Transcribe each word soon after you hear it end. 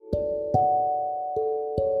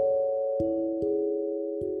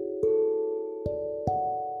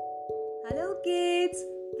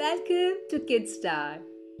Welcome to Kidstar.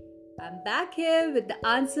 I'm back here with the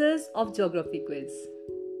answers of geography quiz.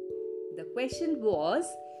 The question was,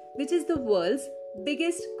 which is the world's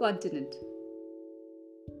biggest continent?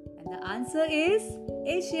 And the answer is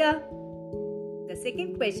Asia. The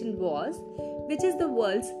second question was, which is the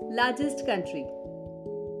world's largest country?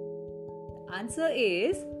 The answer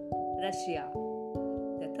is Russia.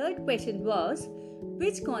 The third question was,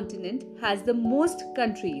 which continent has the most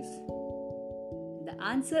countries? The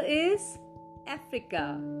answer is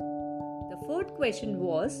Africa. The fourth question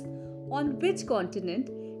was, on which continent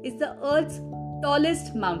is the Earth's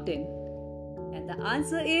tallest mountain? And the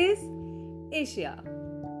answer is Asia.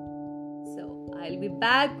 So, I'll be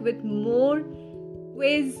back with more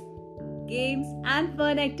quiz, games and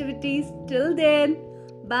fun activities. Till then,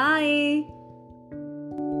 bye.